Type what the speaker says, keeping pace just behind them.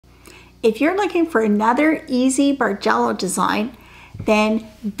If you're looking for another easy Bargello design, then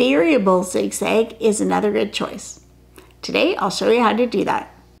variable zigzag is another good choice. Today, I'll show you how to do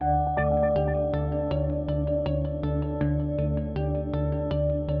that.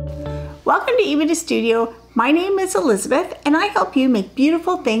 Welcome to Epida Studio. My name is Elizabeth, and I help you make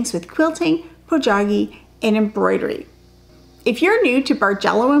beautiful things with quilting, projagi, and embroidery. If you're new to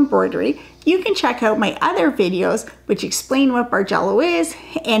Bargello embroidery, you can check out my other videos which explain what Bargello is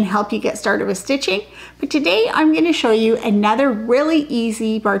and help you get started with stitching. But today I'm going to show you another really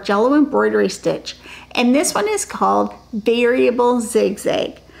easy Bargello embroidery stitch, and this one is called variable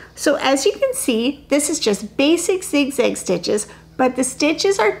zigzag. So as you can see, this is just basic zigzag stitches, but the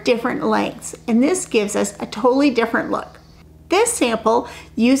stitches are different lengths, and this gives us a totally different look. This sample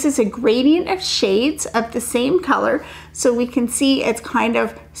uses a gradient of shades of the same color, so we can see it's kind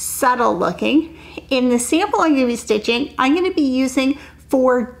of subtle looking. In the sample I'm going to be stitching, I'm going to be using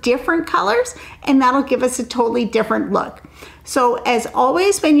 4 different colors, and that'll give us a totally different look. So as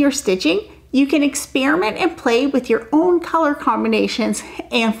always, when you're stitching, you can experiment and play with your own color combinations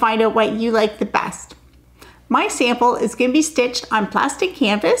and find out what you like the best. My sample is going to be stitched on plastic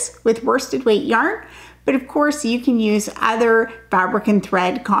canvas with worsted weight yarn, but of course you can use other fabric and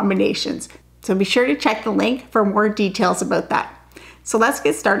thread combinations. So be sure to check the link for more details about that. So let's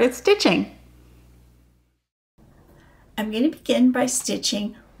get started stitching. I'm going to begin by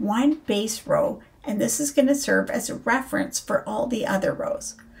stitching one base row, and this is going to serve as a reference for all the other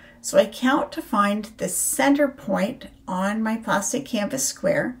rows. So I count to find the center point on my plastic canvas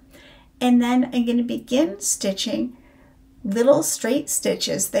square, and then I'm going to begin stitching little straight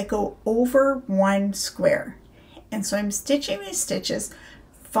stitches that go over one square. And so I'm stitching these stitches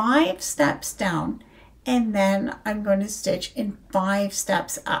 5 steps down, and then I'm going to stitch in 5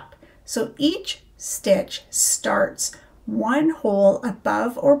 steps up. So each stitch starts one hole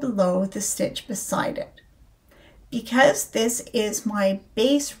above or below the stitch beside it. Because this is my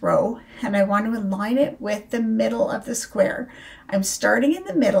base row and I want to align it with the middle of the square, I'm starting in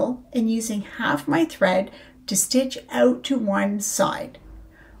the middle and using half my thread to stitch out to one side.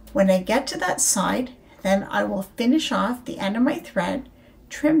 When I get to that side, then I will finish off the end of my thread,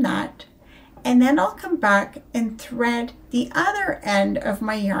 trim that, and then I'll come back and thread the other end of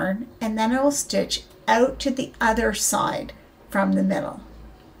my yarn, and then I will stitch out to the other side from the middle.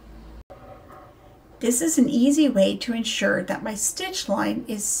 This is an easy way to ensure that my stitch line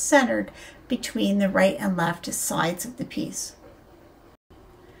is centered between the right and left sides of the piece.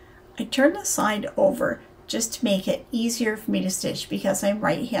 I turn the side over just to make it easier for me to stitch because I'm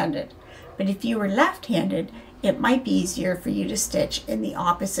right-handed. But if you were left-handed, it might be easier for you to stitch in the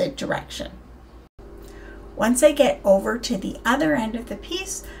opposite direction. Once I get over to the other end of the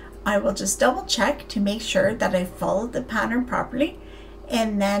piece, I will just double check to make sure that I followed the pattern properly,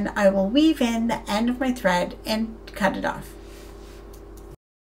 and then I will weave in the end of my thread and cut it off.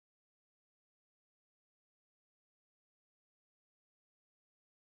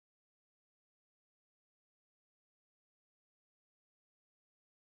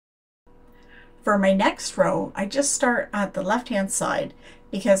 For my next row, I just start at the left-hand side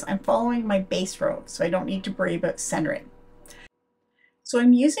because I'm following my base row, so I don't need to worry about centering. So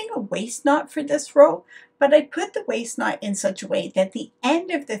I'm using a waist knot for this row, but I put the waist knot in such a way that the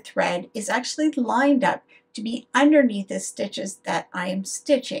end of the thread is actually lined up to be underneath the stitches that I am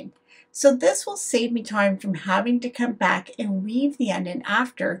stitching. So this will save me time from having to come back and weave the end in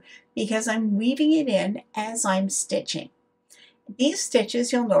after, because I'm weaving it in as I'm stitching. These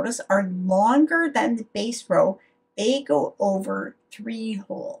stitches, you'll notice, are longer than the base row. They go over 3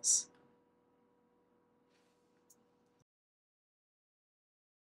 holes.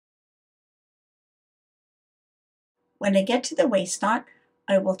 When I get to the waist knot,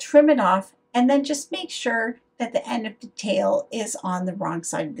 I will trim it off and then just make sure that the end of the tail is on the wrong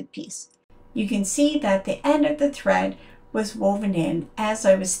side of the piece. You can see that the end of the thread was woven in as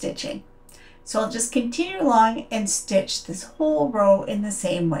I was stitching. So I'll just continue along and stitch this whole row in the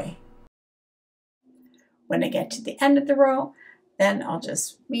same way. When I get to the end of the row, then I'll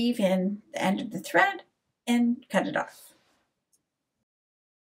just weave in the end of the thread and cut it off.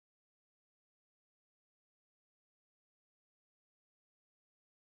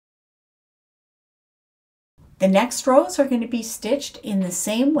 The next rows are going to be stitched in the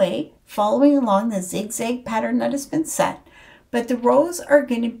same way, following along the zigzag pattern that has been set, but the rows are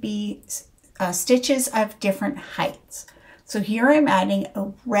going to be stitches of different heights. So here I'm adding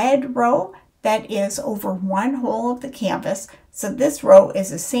a red row that is over one hole of the canvas, so this row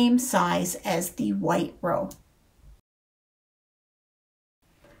is the same size as the white row.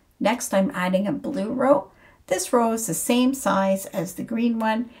 Next I'm adding a blue row This row is the same size as the green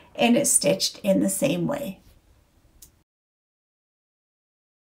one and it's stitched in the same way.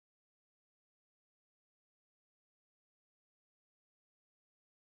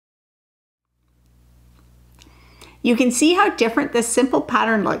 You can see how different this simple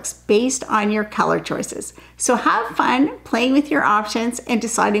pattern looks based on your color choices. So have fun playing with your options and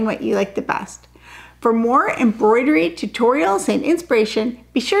deciding what you like the best. For more embroidery tutorials and inspiration,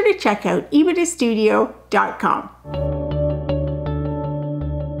 be sure to check out epidastudio.com.